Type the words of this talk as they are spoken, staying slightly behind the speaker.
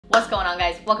What's going on,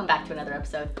 guys? Welcome back to another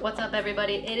episode. What's up,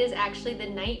 everybody? It is actually the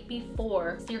night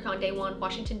before Sneakercon Day 1,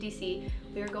 Washington, D.C.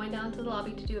 We are going down to the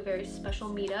lobby to do a very special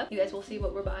meetup. You guys will see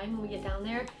what we're buying when we get down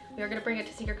there. We are going to bring it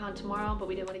to Sneakercon tomorrow, but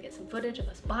we did want to get some footage of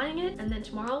us buying it, and then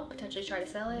tomorrow, potentially try to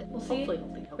sell it. We'll see.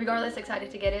 Hopefully. Regardless,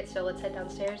 excited to get it, so let's head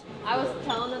downstairs. I was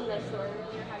telling them the story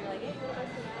earlier, how you're like, hey, what about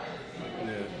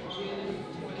June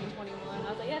 2021? I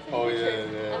was like, yes,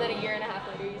 yeah. And then a year and a half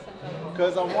later, you sent photos.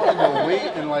 Because I wanted to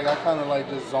wait, and like I kind of like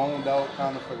just zoned out,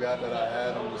 kind of forgot that I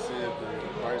had them to see if the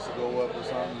price would go up or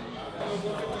something.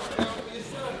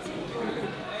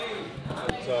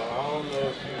 So I don't know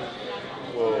if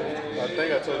you, well, I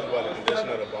think I told you about the condition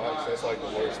of the box. That's like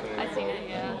the worst thing. I've seen it,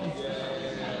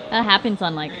 yeah. That happens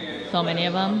on like so many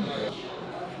of them.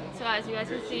 So as you guys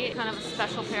can see, kind of a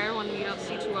special pair, one you don't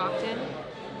see too often.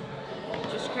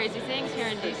 Just crazy things here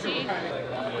in DC.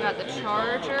 We got the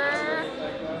charger.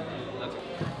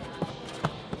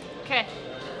 Okay,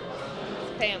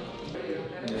 let's pay him.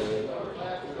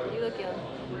 Yeah. You look young.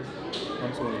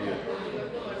 I'm 28.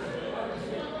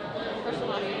 First of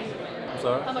all, I'm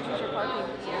sorry? how much was your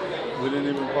parking? We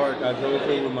didn't even park. I drove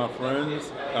here with my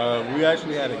friends. We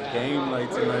actually had a game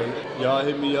night tonight. Y'all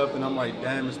hit me up and I'm like,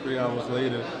 damn, it's 3 hours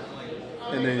later.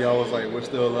 And then y'all was like, we're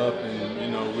still up and you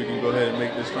know, we can go ahead and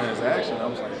make this transaction. I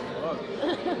was like, fuck.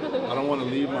 I don't want to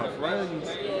leave my friends.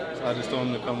 So I just told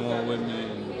them to come on with me.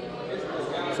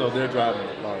 And so they're driving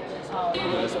the car. Oh,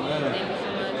 Yes, man. thank you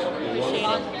so much. Appreciate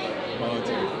it.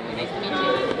 Volunteer. Nice to meet you.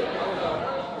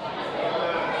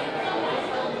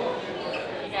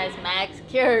 Hey guys, mag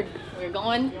secured. We're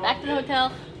going back to the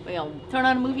hotel. We're gonna turn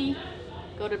on a movie,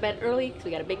 go to bed early because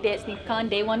we got a big day at Sneakercon,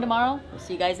 day 1 tomorrow. We'll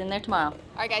see you guys in there tomorrow.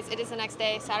 All right, guys, it is the next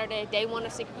day, Saturday, day 1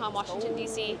 of Sneakercon, Washington,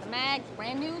 D.C. The mag,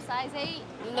 brand new, size 8.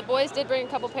 And the boys did bring a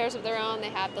couple pairs of their own. They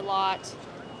have the lot.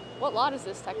 What lot is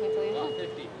this technically? Lot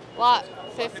 50. Lot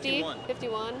 50? 51.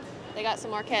 51. They got some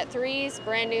Marquette 3s,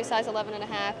 brand new, size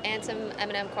 11.5, and some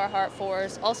M&M Carhartt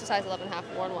 4s, also size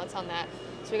 11.5, worn ones on that.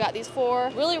 So we got these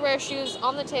 4 really rare shoes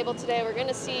on the table today. We're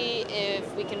gonna see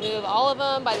if we can move all of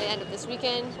them by the end of this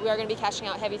weekend. We are gonna be cashing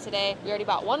out heavy today. We already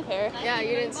bought 1 pair. Yeah,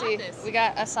 you didn't see. We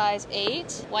got a size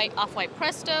 8. White, off-white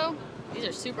Presto. These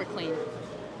are super clean.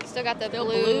 Still got the Still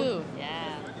blue.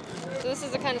 Yeah. So this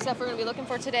is the kind of stuff we're gonna be looking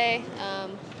for today.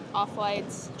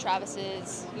 Off-whites,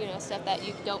 Travis's, you know, stuff that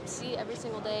you don't see every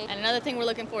single day. And another thing we're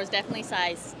looking for is definitely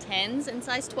size 10s and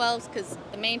size 12s because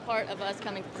the main part of us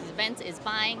coming to these events is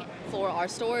buying for our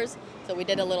stores. So we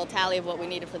did a little tally of what we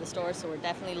needed for the store, so we're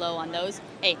definitely low on those.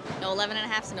 Hey, no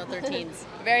 11.5s and no 13s.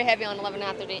 Very heavy on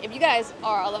 11.5, 13. If you guys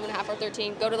are 11.5 or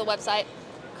 13, go to the website.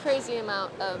 Crazy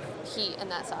amount of heat in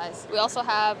that size. We also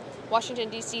have Washington,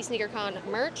 D.C. Sneakercon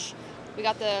merch. We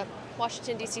got the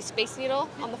Washington, D.C. Space Needle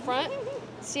on the front.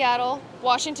 Seattle,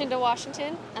 Washington to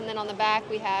Washington, and then on the back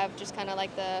we have just kind of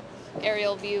like the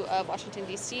aerial view of Washington,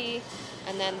 D.C.,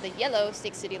 and then the yellow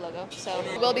Sneakercity logo. So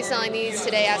we'll be selling these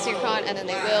today at Sneakercon, and then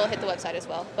they will hit the website as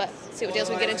well. But see what deals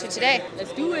we get into today.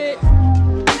 Let's do it.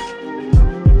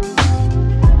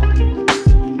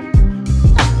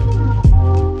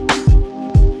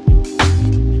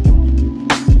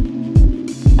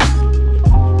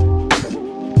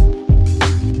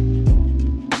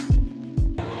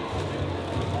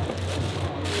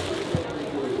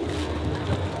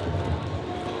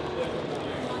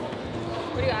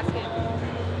 What are you asking?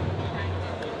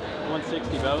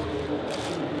 160 both.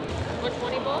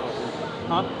 120 both?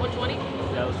 Huh? 120?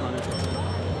 Yeah, let's run it.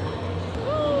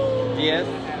 GS.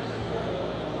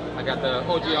 I got the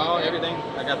OGL, everything.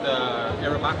 I got the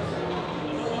Aerobox.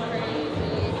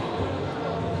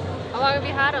 How long have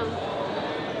you had them?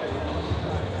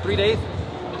 3 days.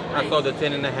 I sold the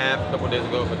 10.5 a couple days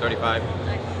ago for 35.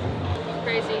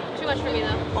 Crazy. Too much for me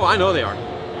though. Oh, I know they are.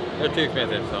 They're too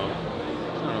expensive, so I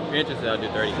don't know. If you're interested, I'll do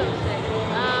 30.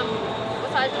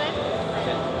 What size are they?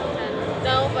 10.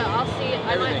 No, but I'll see. I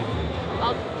Everything. might.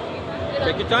 I'll do them.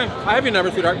 Take your time. I have your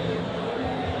number, sweetheart.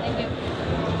 Thank you.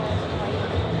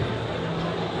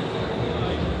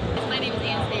 My name is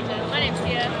Anastasia. My name's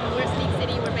Tia. We're Sneak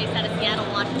City. We're based out of Seattle,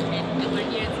 Washington, and we're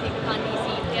here at Sneakercon, DC.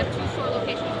 We have 2 store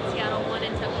locations in Seattle, one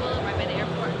in Temple, right by the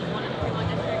airport, and one in the Fremont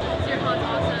District. Sneakercon's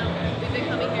awesome. We've been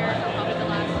coming here for probably the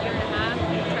last year and a half.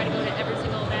 We try to go to every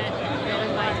single event. We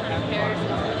always buy a ton of pairs.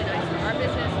 It's really nice for our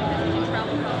business because we can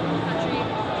travel across the whole country,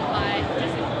 buy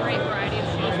just a great variety of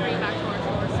shoes, bring back to our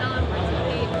store, sell them, bring some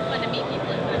heat. Fun to meet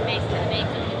people and put a face to the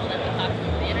names of people that we talk to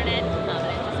on the internet. And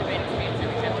it's just a great experience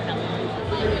every time we come.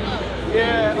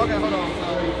 Yeah, okay, hold on.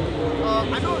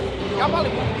 I know y'all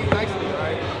probably moved these nicely,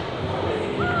 right?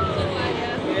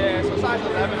 Yeah, so size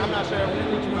 11, I'm not sure if we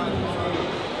need you guys.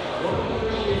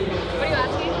 What are you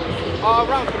asking?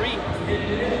 Around 3.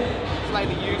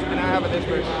 slightly used, and I have a this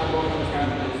version.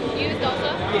 Used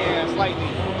also? Yeah, slightly.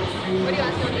 What do you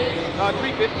ask for used?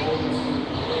 350.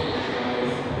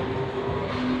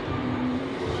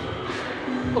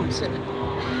 Holy shit.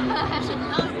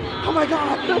 Oh my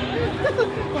god!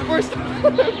 My first time.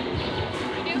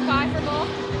 You do 5 for both?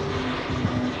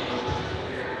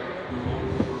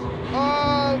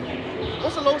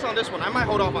 What's the lowest on this one? I might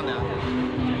hold off on that. I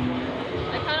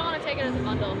kind of want to take it as a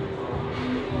bundle.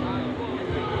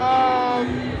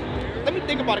 Let me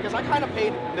think about it, because I kind of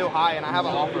paid a little high, and I have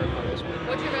an offer for this one.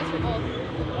 What's your best for both?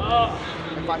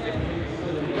 Like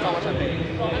 $550. That's how much I paid.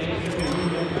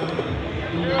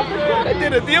 Oh my god, I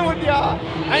did a deal with y'all.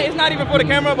 It's not even for the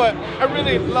camera, but I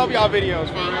really love y'all videos,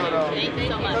 for real though. Thank you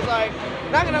so much. Because like,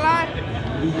 not gonna lie,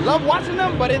 love watching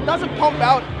them, but it doesn't pump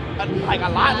out like a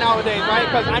lot nowadays, right?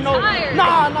 Because I know,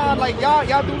 nah, like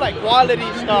y'all do like quality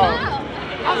stuff.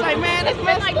 I was like, man, it's been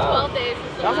messed like up. 12 days.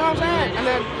 That's what I'm saying. And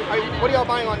then, what are y'all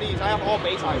buying on these? I have all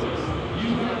base sizes.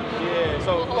 Yeah,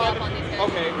 so. We'll hold up on these guys.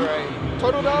 Okay, great.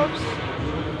 Turtle doves?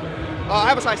 I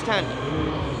have a size 10.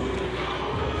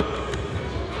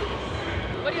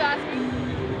 What are you asking?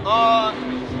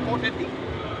 450.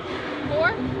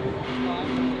 4?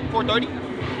 430.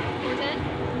 410?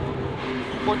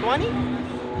 420.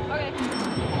 Okay.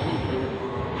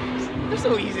 They're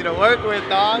so easy to work with,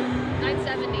 dog.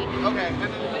 970. Okay. What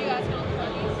are you asking on the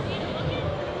these?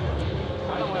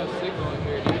 I don't have signal in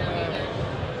here. Do you have?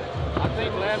 I think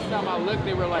last time I looked,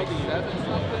 they were like 7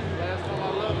 something. Last time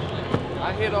I looked,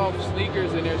 I hit off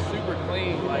sneakers and they're super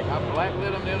clean. Like I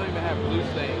blacklit them, they don't even have blue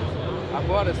stains. I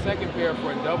bought a second pair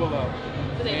for a double up.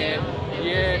 Do they do?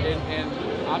 Yeah, and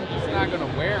I'm just not gonna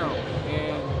wear them.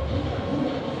 And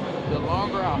the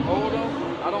longer I hold them,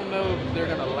 I don't know if they're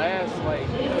gonna last. Like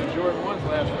Jordan 1s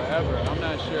last forever. I'm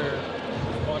not sure.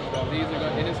 These are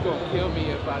gonna, and it's gonna kill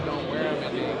me if I don't wear them.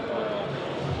 And then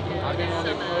I've been on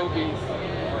the Kobe's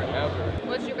forever.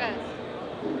 What's your best?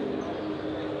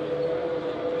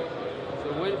 So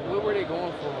what were they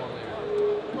going for on there?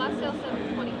 Last sale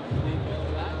 720.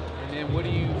 And then what do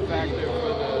you factor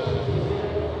for the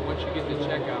once you get to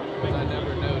checkout? Because I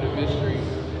never know the mystery.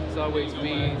 It's always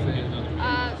fees and.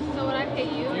 So when I pay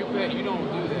you, You don't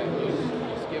do that. You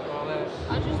skip all that.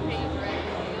 I'll just pay you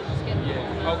directly. You'll just get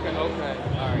Yeah. Okay. All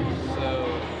right. So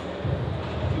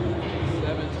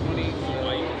 720. So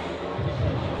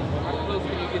how close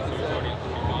can you get to 7?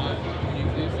 Can you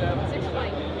do 7?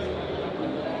 620.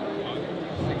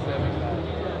 675.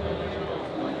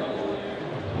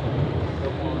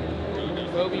 Come on.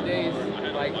 Kobe days,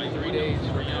 like 3 days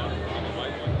from now,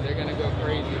 they're gonna go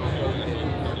crazy on Kobe days.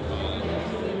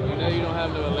 You know you don't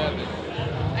have no 11.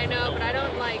 I know, but I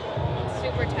don't like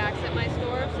super tax at my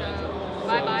store, so if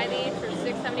I buy these for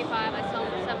 $675, I sell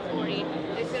them for $740.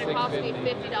 It's gonna cost me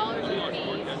 $50 in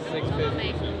fees. So I'm gonna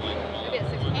make maybe at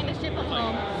 $650 and to ship them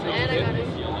home. And I got it.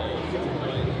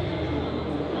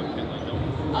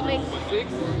 I'll make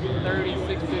 630,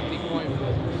 650 coin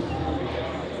flip.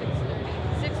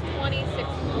 630, 620,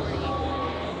 640.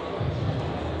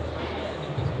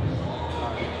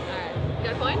 Alright. You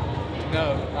got a coin?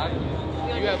 No,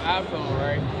 you have iPhone,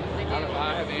 right? I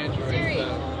have Android. Siri. So.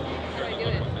 How do I do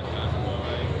it?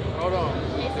 Hold on.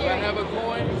 Hey, Do I Siri. have a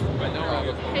coin? I don't have a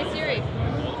coin. Hey Siri.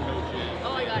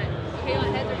 Oh, I got it. Okay, you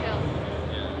want heads or tails?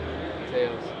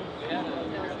 Tails. Tails.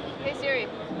 Hey Siri.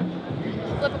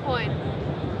 Flip a coin.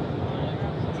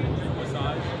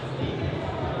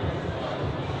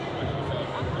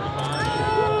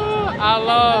 I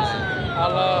lost.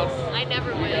 I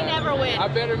never win. We never win. I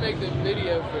better make the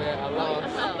video for that. I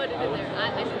lost. I'll put it in there.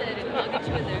 I said that in. I'll get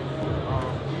you in there.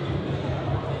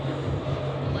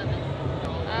 11.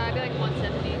 I'd be like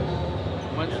 170.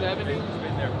 170? It's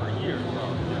been there for years.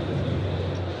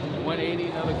 180,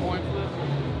 another coin flip.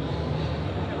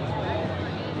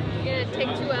 You're gonna take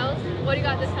 2 L's. What do you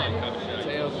got this time?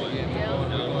 Tails again. Tails?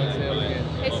 We're going tails again.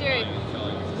 Hey Siri.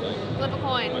 Flip a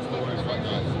coin.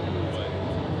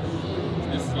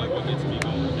 This is like what gets me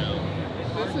going now.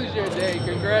 This is your day.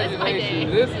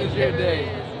 Congratulations. This is your day.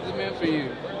 This is meant for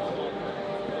you.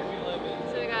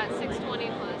 So we got 620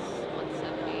 plus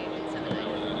 170 and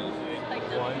 790. Like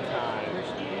One time.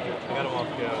 I got them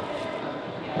off go.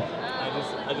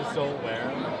 I just don't wear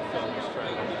them, so I'm just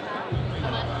trying to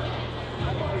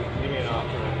give me an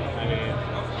offer. I mean,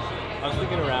 I was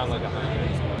thinking around like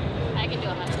 100. I can do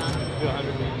 100 on. Do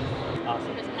 100.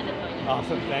 Awesome. Just kind of going.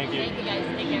 Awesome. Thank you. Thank you guys.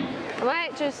 Take care. I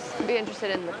might just be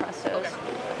interested in the Prestos.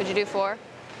 Could you do 4?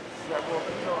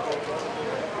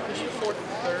 Is she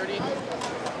 430?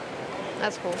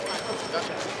 That's cool.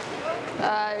 Gotcha.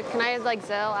 Can I like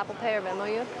Zelle, Apple Pay, or Venmo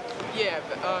you? Yeah,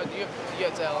 do you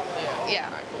have Zelle? Yeah. Yeah.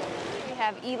 All right, cool.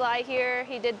 have Eli here.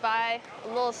 He did buy a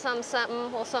little something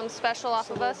special off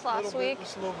of us last week.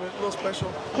 Just a little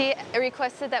special. He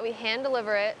requested that we hand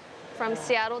deliver it from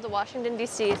Seattle to Washington,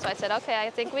 D.C. So I said, okay,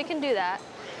 I think we can do that.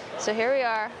 So here we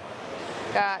are.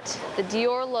 Got the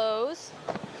Dior Lows,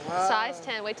 size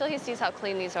 10. Wait till he sees how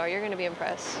clean these are. You're going to be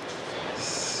impressed.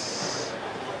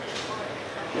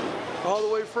 All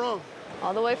the way from.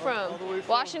 All the way from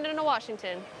Washington to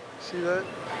Washington. See that?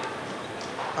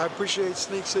 I appreciate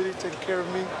Sneak City taking care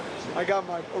of me. I got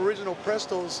my original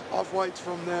Prestos off-whites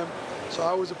from them, so I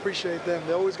always appreciate them.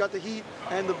 They always got the heat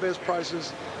and the best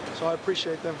prices, so I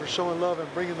appreciate them for showing love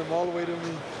and bringing them all the way to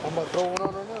me. I'm about to throw one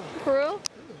on right now. Peru?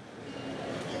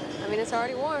 I mean, it's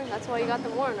already worn. That's why you got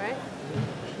them worn, right?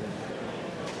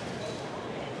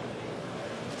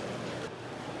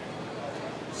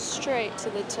 Straight to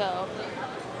the toe.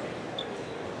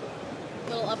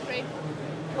 Little upgrade.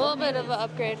 A little bit of an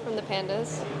upgrade from the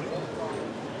Pandas.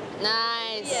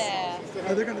 Nice. Yeah.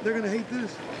 They're gonna hate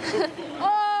this.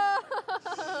 Oh!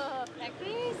 Heck,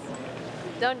 please.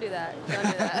 Don't do that. Don't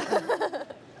do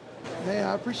that. Hey,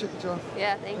 I appreciate it, y'all.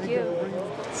 Yeah, thank you.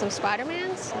 Some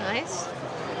Spider-Mans. Nice.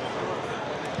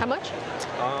 How much?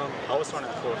 I was starting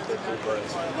at 450, but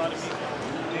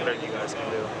whatever you guys can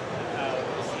do.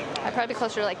 I'd probably be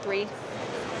closer to like 3.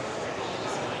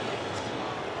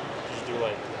 Just do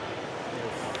like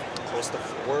close to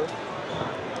 4.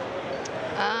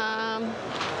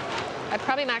 I'd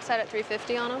probably max out at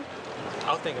 350 on them.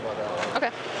 I'll think about that.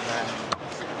 Okay.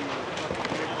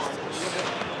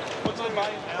 What's on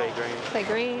Play green. Play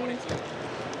green.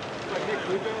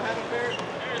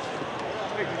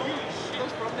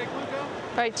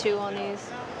 Probably 2 on these.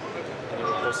 And you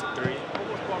were close to 3.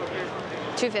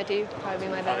 250 probably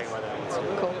be my I'll best. think about that one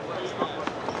too. Cool.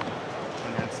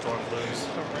 And then Storm Blues.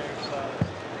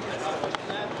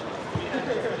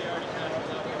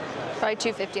 Probably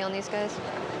 250 on these guys.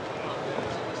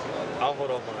 I'll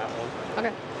hold off on that one.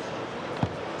 Okay.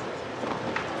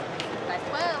 Nice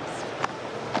 12s.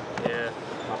 Yeah,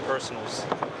 my personals.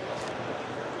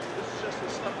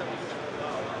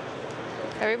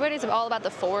 Everybody's all about the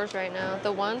 4s right now.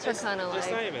 The 1s are kind of It's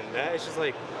not like... even that. It's just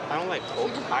like, I don't like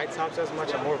high tops as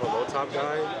much. I'm more of a low top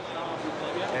guy.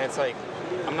 And it's like,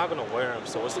 I'm not going to wear them,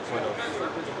 so what's the point of?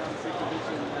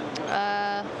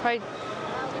 Probably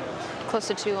close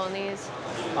to 2 on these.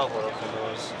 I'll hold up on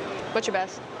those. What's your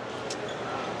best?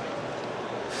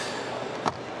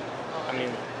 I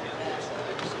mean,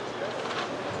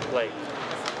 like,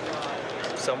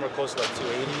 somewhere close to like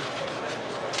 280.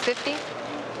 50?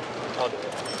 I'll do it.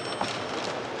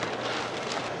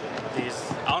 These,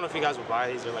 I don't know if you guys would buy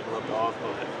these. They're like rubbed off,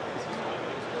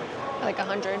 but Like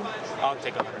 100. I'll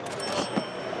take 100.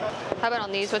 How about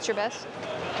on these? What's your best?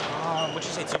 What'd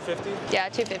you say, 250? Yeah,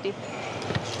 250.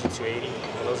 280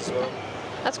 on those as well.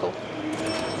 That's cool.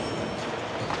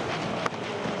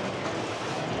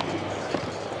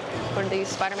 One of these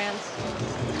Spider-Mans.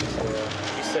 Yeah.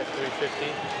 You said 350.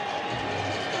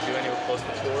 Do anywhere close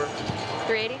to 4.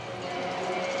 380.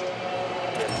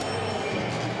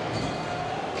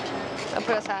 That'll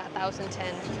put us at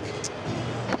 1,010.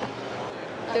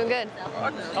 Doing good.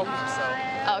 Help himself.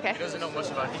 Oh, okay. He doesn't know much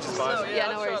about it. He just buys it.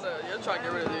 Yeah, no worries. You're trying to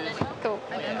get rid of these. Cool.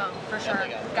 For sure.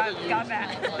 Got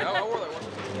back. I wore like one.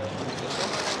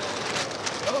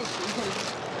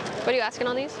 What are you asking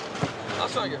on these? I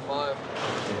was trying to get 5.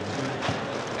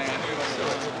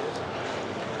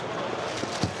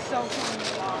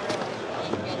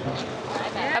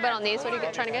 How about on these? What are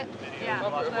you trying to get?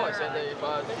 Probably said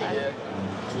 85. Yeah.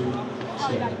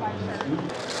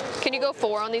 Can you go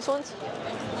 4 on these ones?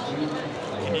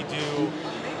 Can you do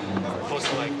close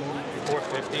to like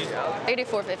 450? I can do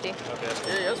 450. Okay.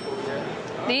 Yeah, that's cool.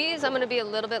 Yeah. These, I'm going to be a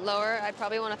little bit lower. I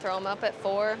probably want to throw them up at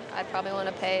 4. I'd probably want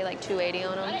to pay like 280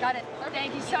 on them. Got it.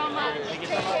 Thank you so much. Take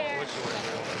care. What you want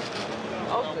to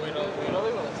I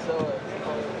really want to sell it.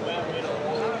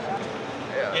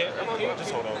 do? Yeah,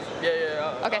 just hold on.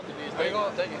 Yeah. Okay. There you go.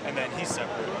 Thank you. And then he's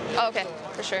separate. Oh, okay,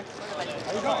 for sure.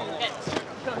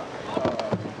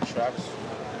 Straps.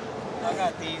 I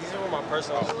got these. These are my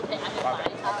personal.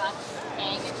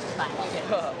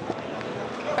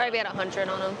 Probably be at 100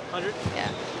 on them. 100?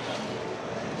 Yeah.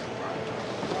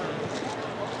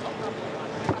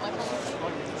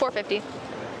 $450.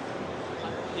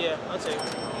 Yeah, I'll take it.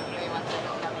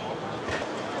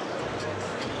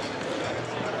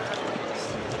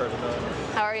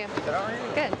 How are you?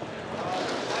 Good.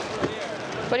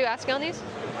 What are you asking on these?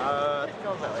 I think I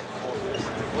was at like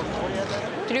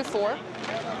 450. To do 4?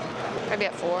 Maybe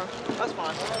at 4. That's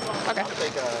fine. Okay. I'll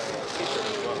take a t-shirt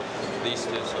as well. These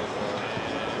two so far.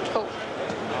 Cool.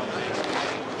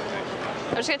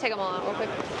 I'm just gonna take them all out real quick.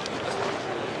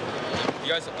 Are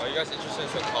you guys interested in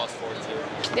what it costs for it too?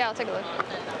 Yeah, I'll take a look.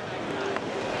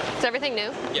 Is everything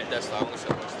new? Yeah, that's the only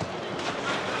stuff.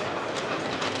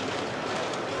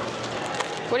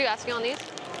 What are you asking on these?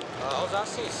 I was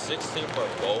asking 16 for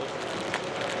gold.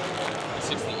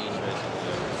 16 each, basically.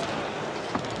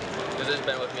 This has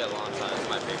been with me a long time. It's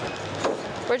my favorite.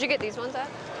 Where'd you get these ones at?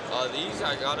 These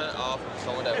I got it off from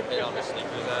someone that paid on the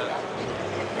sneakers at.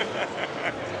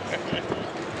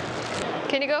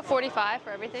 Can you go 45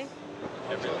 for everything?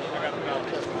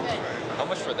 How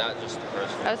much for that, just the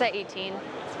first? I was at 18.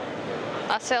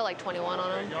 I'll sell like 21 on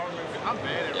them.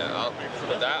 Yeah,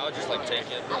 for that, I'll just like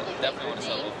take it. Definitely want to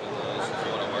sell both of those if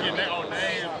you want to work on those.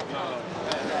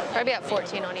 Probably at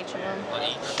 14 on each of them. On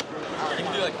each. You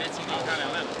can do like 15 each.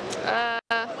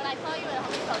 When I saw you at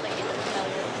home, I felt like it was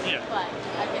failure. Yeah. But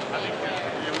I can pay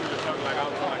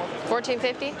for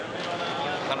 14.50?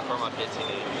 Kind of firm on 15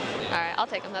 each. All right, I'll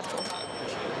take them. That's cool.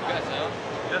 You guys know?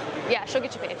 Yeah, she'll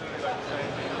get you paid.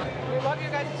 We love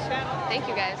your guys' channel. Thank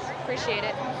you guys. Appreciate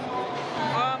it.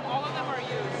 All of them are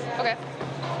used. Okay. I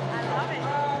love it.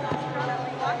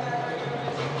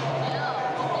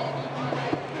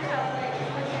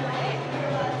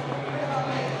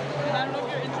 And I don't know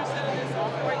if you're interested in this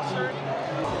off-white shirt.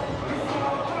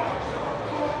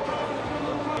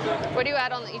 What do you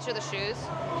add on each of the shoes?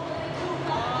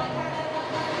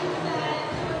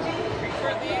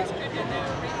 For these, could you do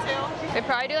retail? They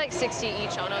probably do like 60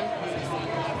 each on them.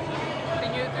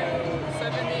 Can you do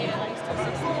 70 and these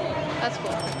 260? That's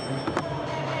cool.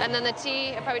 And then the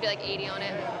tee, I probably do like 80 on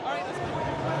it. Alright, that's cool.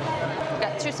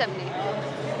 Got 270.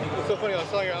 It's so funny, I was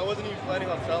telling her I wasn't even planning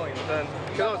on selling, but then,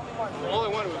 all I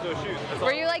wanted was those shoes.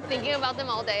 Were you like thinking about them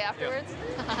all day afterwards?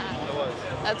 I was.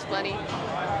 That's funny. It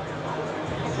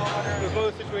was one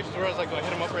of those situations where I was like, do I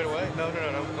hit them up right away? No, let me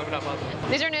not bother me.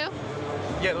 These are new?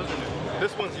 Yeah, those are new.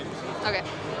 This one's used. Okay.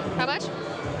 How much?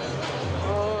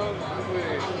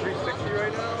 360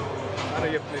 right now. I know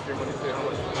you have to make your money too. How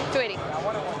much? 280.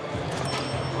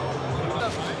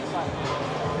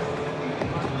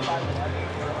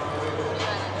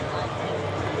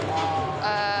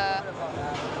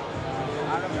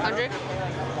 $100?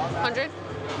 100?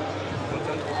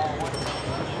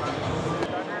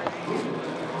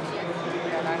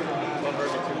 Don't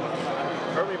hurt me too much.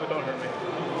 Hurt me, but don't hurt me.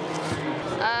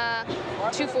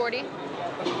 240. And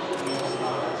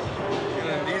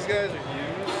then these guys are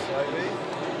used slightly.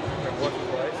 Like once or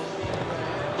twice.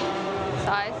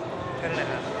 Size? 10 and a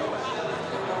half.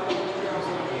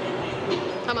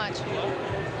 How much?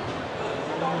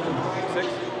 6.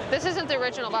 This isn't the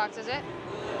original box, is it?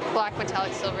 Black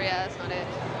metallic silver, yeah, that's not it.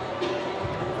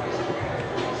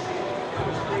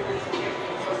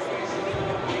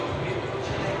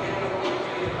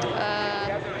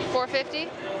 $450?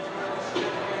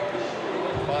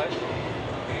 5.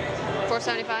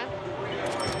 $475?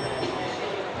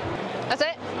 That's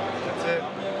it? That's it.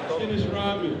 Dennis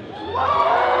Rodman.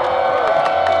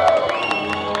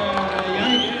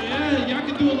 Y'all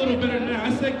can do a little better now.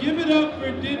 I said give it up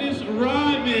for Dennis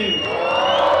Rodman.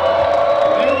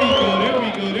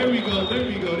 There we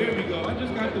go. I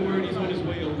just got the word he's on his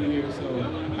way over here, so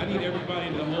I need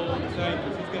everybody to hold tight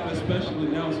because he's got a special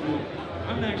announcement.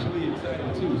 I'm actually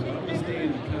excited too, so I'm gonna stay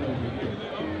in the cut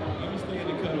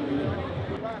over here.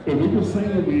 If you can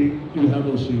sing with me, you have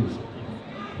those shoes.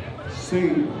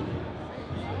 Sing.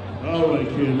 All right,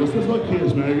 kids. This is what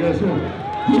kids, man. You guys know.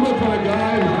 You look like a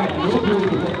guy who's got no clue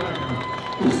what the fuck.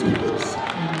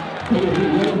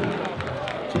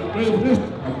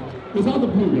 It's on the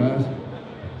blue, guys.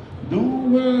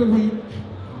 Don't worry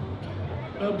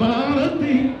about a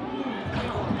thing.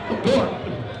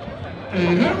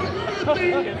 And everything.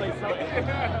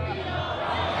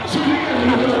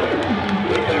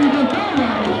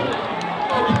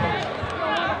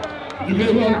 You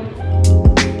get one.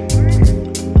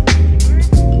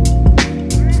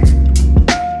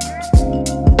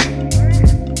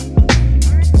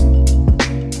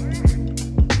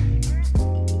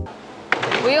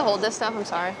 Will you hold this stuff? I'm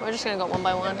sorry. We're just gonna go one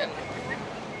by one.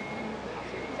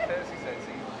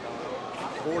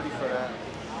 40 for that.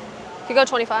 You go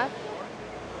 25?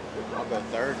 I'll go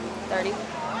 30. 30.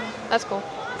 That's cool.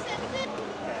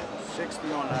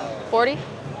 60 on that. 40?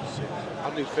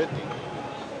 I'll do 50.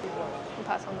 I'll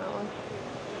pass on that one.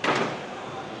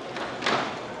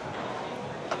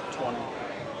 20.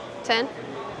 10?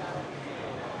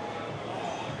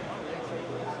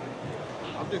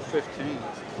 I'll do 15.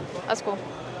 That's cool.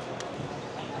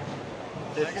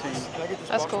 15.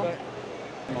 That's cool. On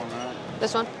that.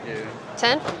 This one? Yeah.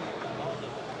 10? Yeah.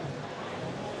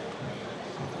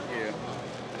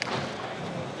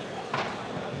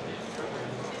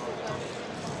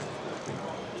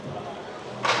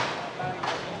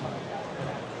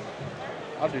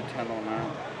 do 10 on that.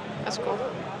 That's cool.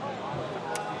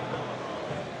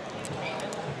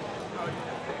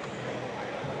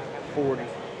 $40.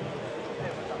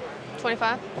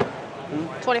 25?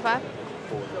 25?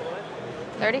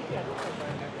 30?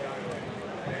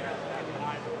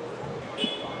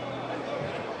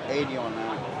 80 on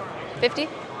that. 50?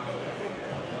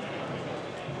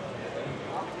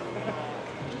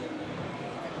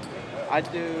 I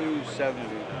do 70.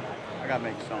 I gotta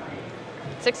make something.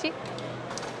 60?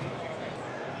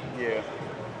 Yeah.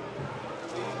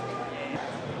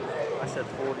 I said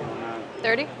 40 on that.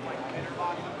 30?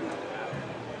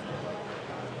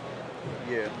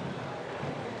 Yeah.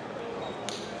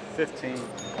 15.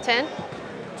 10?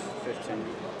 15.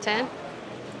 10?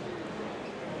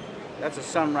 That's a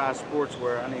Sunrise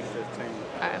Sportswear. I need 15.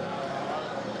 Alright.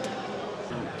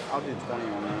 I'll do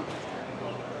 20 on that.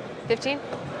 15?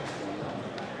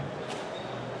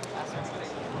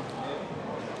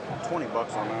 20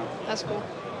 bucks on that. That's cool.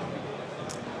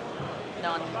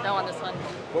 No on this one.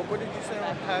 What did you say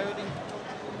on Coyote?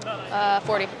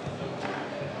 40.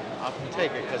 I'll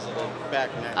take it because of the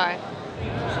back neck. Alright.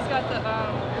 She's got the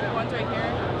ones right here.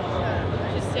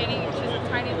 She's standing. She's a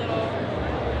tiny little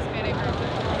Hispanic girl.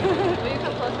 Will you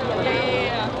come closer?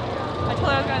 Yeah. I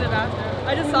told her I was going to the bathroom.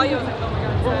 I just saw you. I was like, oh my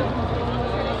god. So,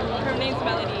 her name's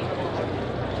Melody.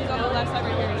 She's on the left side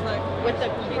right here. Look. With the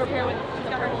her hair. She's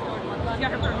got her. She's got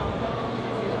her purple.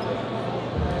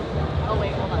 Oh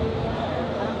wait, hold on.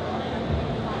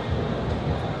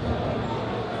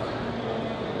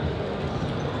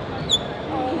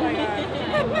 Oh my god.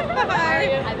 Hi.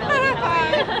 Hi, Melody. How are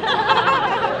you?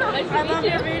 Nice to I meet love you.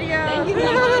 your video. Thank you so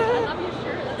much. I love your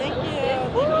shirt. Thank you.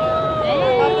 Hey. I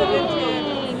love the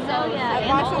vintage. So yeah. I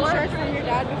bought some shirts from your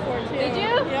dad before too. Did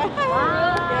you? Yeah.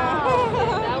 Wow.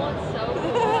 That one's so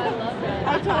cool. I love that. I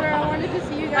told her I wanted to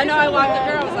see you guys. I know. I walked up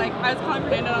her. I was like, I was calling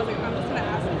Fernanda. And I was like, I'm just gonna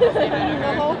ask her to say hi to her.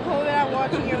 The whole COVID, I'm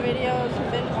watching your videos.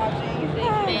 I've been watching.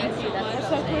 Thank you. It's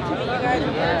so cool to meet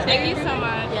you guys. Thank you so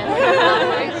much.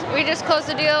 We just closed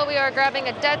the deal. We are grabbing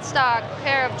a dead stock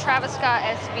pair of Travis Scott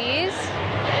SBs,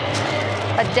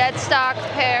 a dead stock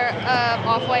pair of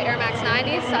Off-White Air Max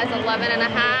 90s, size 11 and a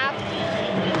half,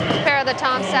 a pair of the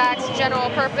Tom Sachs General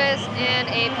Purpose, and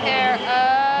a pair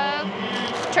of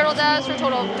Turtle Doves for a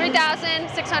total of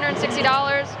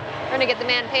 $3,660. We're gonna get the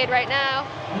man paid right now.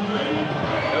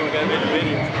 Oh, we gotta make the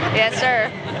video. Yes, sir.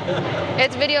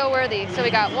 It's video worthy. So we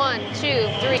got 1, 2,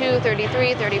 3, 2,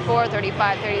 33, 34,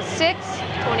 35, 36,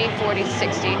 20, 40,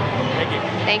 60. Thank you.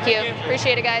 Thank you.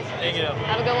 Appreciate it, guys. Thank you.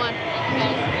 Have a good one. All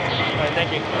right,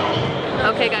 thank you.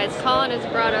 Okay, guys. Colin has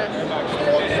brought us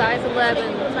size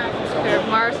 11 pair of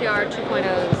Mars Yard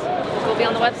 2.0s. Will be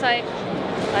on the website.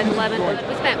 Size 11.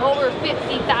 We spent over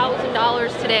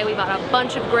 $50,000 today. We bought a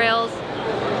bunch of grails.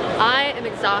 I am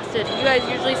exhausted. You guys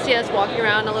usually see us walking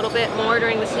around a little bit more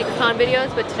during the Sneakercon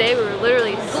videos, but today we were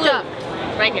literally stuck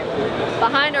right here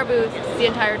behind our booth the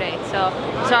entire day. So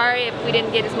sorry if we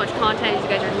didn't get as much content as you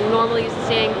guys are normally used to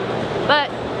seeing,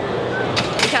 but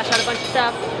we cashed out a bunch of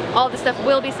stuff. All of the stuff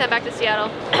will be sent back to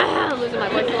Seattle. I'm losing my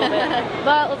voice a little bit.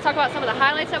 But let's talk about some of the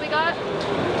highlights that we got.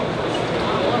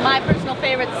 One of my personal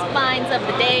favorites finds of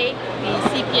the day, the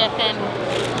CPFN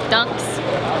Dunks.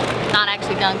 Not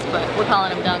actually Dunks, but we're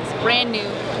calling them Dunks. Brand new,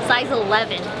 size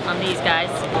 11 on these guys.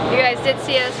 You guys did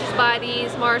see us just buy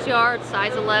these Mars Yard,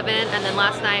 size 11, and then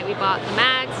last night we bought the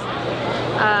mags.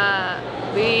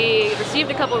 We received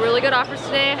a couple really good offers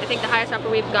today. I think the highest offer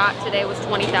we've got today was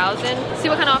 $20,000. See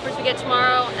what kind of offers we get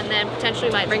tomorrow, and then potentially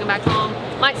might bring them back home.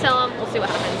 Might sell them, we'll see what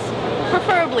happens.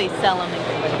 Preferably sell them.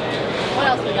 What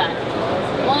else we got?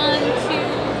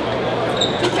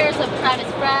 2 pairs of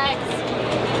Travis Frags.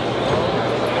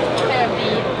 A pair of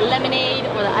the Lemonade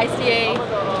or the ICA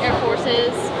Air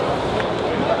Forces.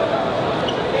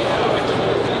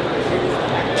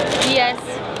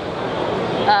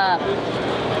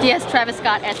 DS Travis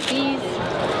Scott SBs.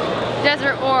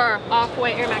 Desert or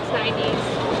Off-White Air Max 90s.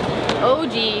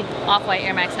 OG Off-White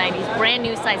Air Max 90s. Brand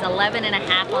new, size 11 and a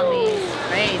half on these.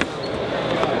 Crazy.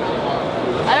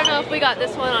 I don't know if we got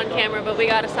this one on camera, but we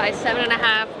got a size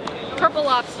 7.5 Purple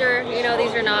Lobster. You know,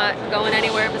 these are not going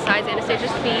anywhere besides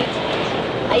Anastasia's feet.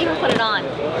 I even put it on.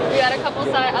 We got a couple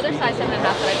other size 7.5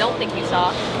 that I don't think you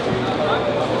saw.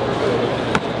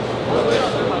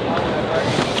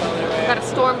 Got a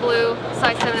Storm Blue,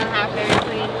 size 7.5, very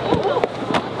clean.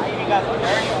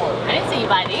 I didn't see you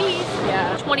buy these.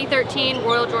 Yeah. 2013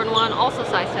 Royal Jordan 1, also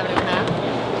size 7.5.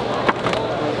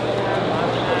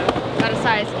 Got a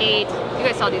size 8. You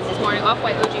guys saw these this morning.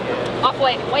 Off-White OG,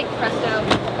 Off-White White Presto.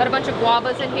 Got a bunch of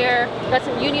guavas in here. Got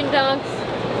some Union Dunks.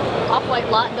 Off-White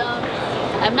Lot Dunks.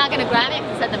 I'm not gonna grab it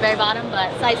because it's at the very bottom,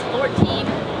 but size 14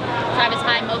 Travis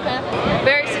High Mocha.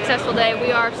 Very successful day.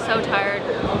 We are so tired.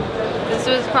 This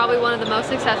was probably one of the most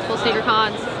successful sneaker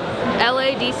cons.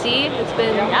 LA, DC, it's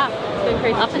been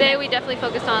crazy. Today we definitely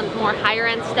focused on more higher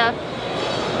end stuff,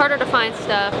 harder to find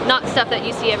stuff, not stuff that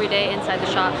you see every day inside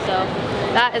the shop. So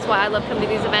that is why I love coming to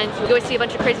these events. We always see a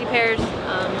bunch of crazy pairs.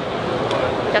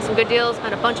 Got some good deals,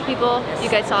 met a bunch of people. You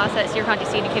guys saw us at Sneakercon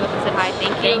DC and you came up and said hi.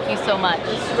 Thank you. Thank you so much. It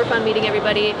was super fun meeting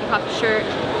everybody. If you caught the shirt,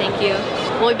 thank you.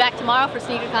 We'll be back tomorrow for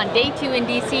Sneakercon Day 2 in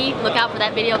DC. Look out for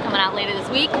that video coming out later this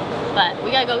week. But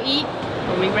we gotta go eat.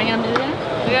 Are we bringing them to dinner?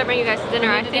 We gotta bring you guys to dinner.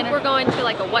 I think we're going to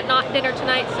like a whatnot dinner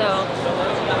tonight, so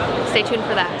stay tuned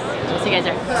for that. We'll see you guys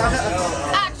there.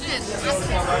 Action!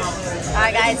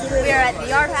 Alright guys, we are at the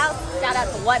Yard House. Shout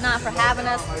out to Whatnot for having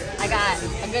us. I got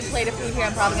a good plate of food here.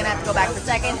 I'm probably gonna have to go back for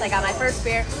seconds. I got my first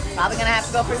beer. Probably gonna have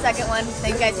to go for a second one.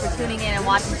 Thank you guys for tuning in and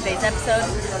watching today's episode.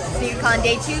 Sneakercon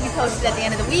Day 2 will be posted at the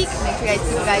end of the week. Make sure you guys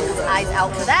keep your guys' eyes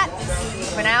out for that.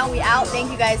 For now, we out.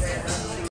 Thank you guys